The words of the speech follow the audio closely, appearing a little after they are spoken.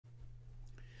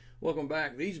Welcome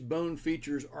back. These bone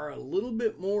features are a little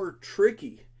bit more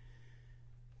tricky.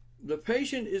 The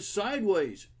patient is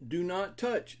sideways. Do not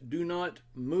touch. Do not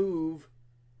move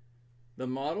the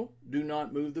model. Do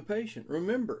not move the patient.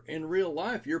 Remember, in real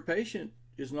life, your patient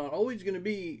is not always going to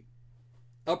be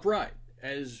upright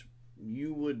as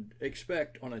you would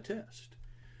expect on a test.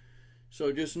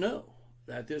 So just know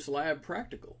that this lab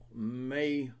practical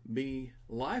may be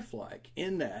lifelike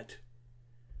in that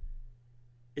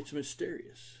it's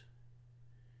mysterious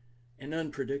and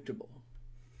unpredictable.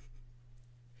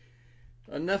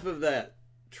 Enough of that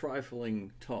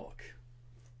trifling talk.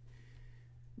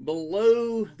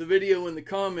 Below the video in the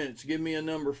comments, give me a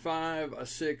number 5, a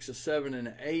 6, a 7, and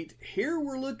an 8. Here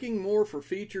we're looking more for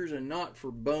features and not for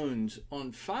bones.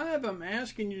 On 5, I'm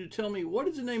asking you to tell me what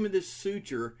is the name of this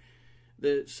suture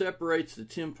that separates the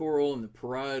temporal and the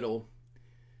parietal.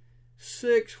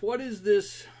 6, what is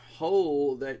this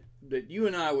hole that you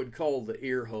and I would call the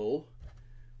ear hole?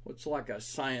 What's like a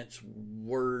science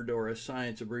word or a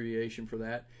science abbreviation for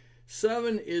that?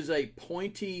 7 is a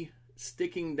pointy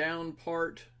sticking down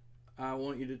part. I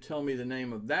want you to tell me the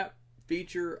name of that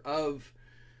feature of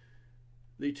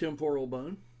the temporal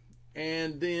bone.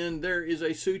 And then there is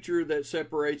a suture that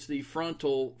separates the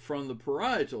frontal from the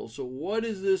parietal. So what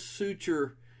is this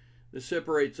suture that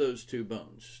separates those two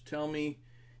bones? Tell me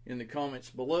in the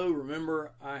comments below.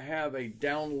 Remember, I have a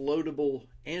downloadable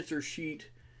answer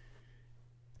sheet.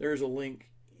 There's a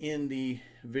link in the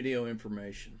video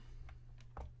information.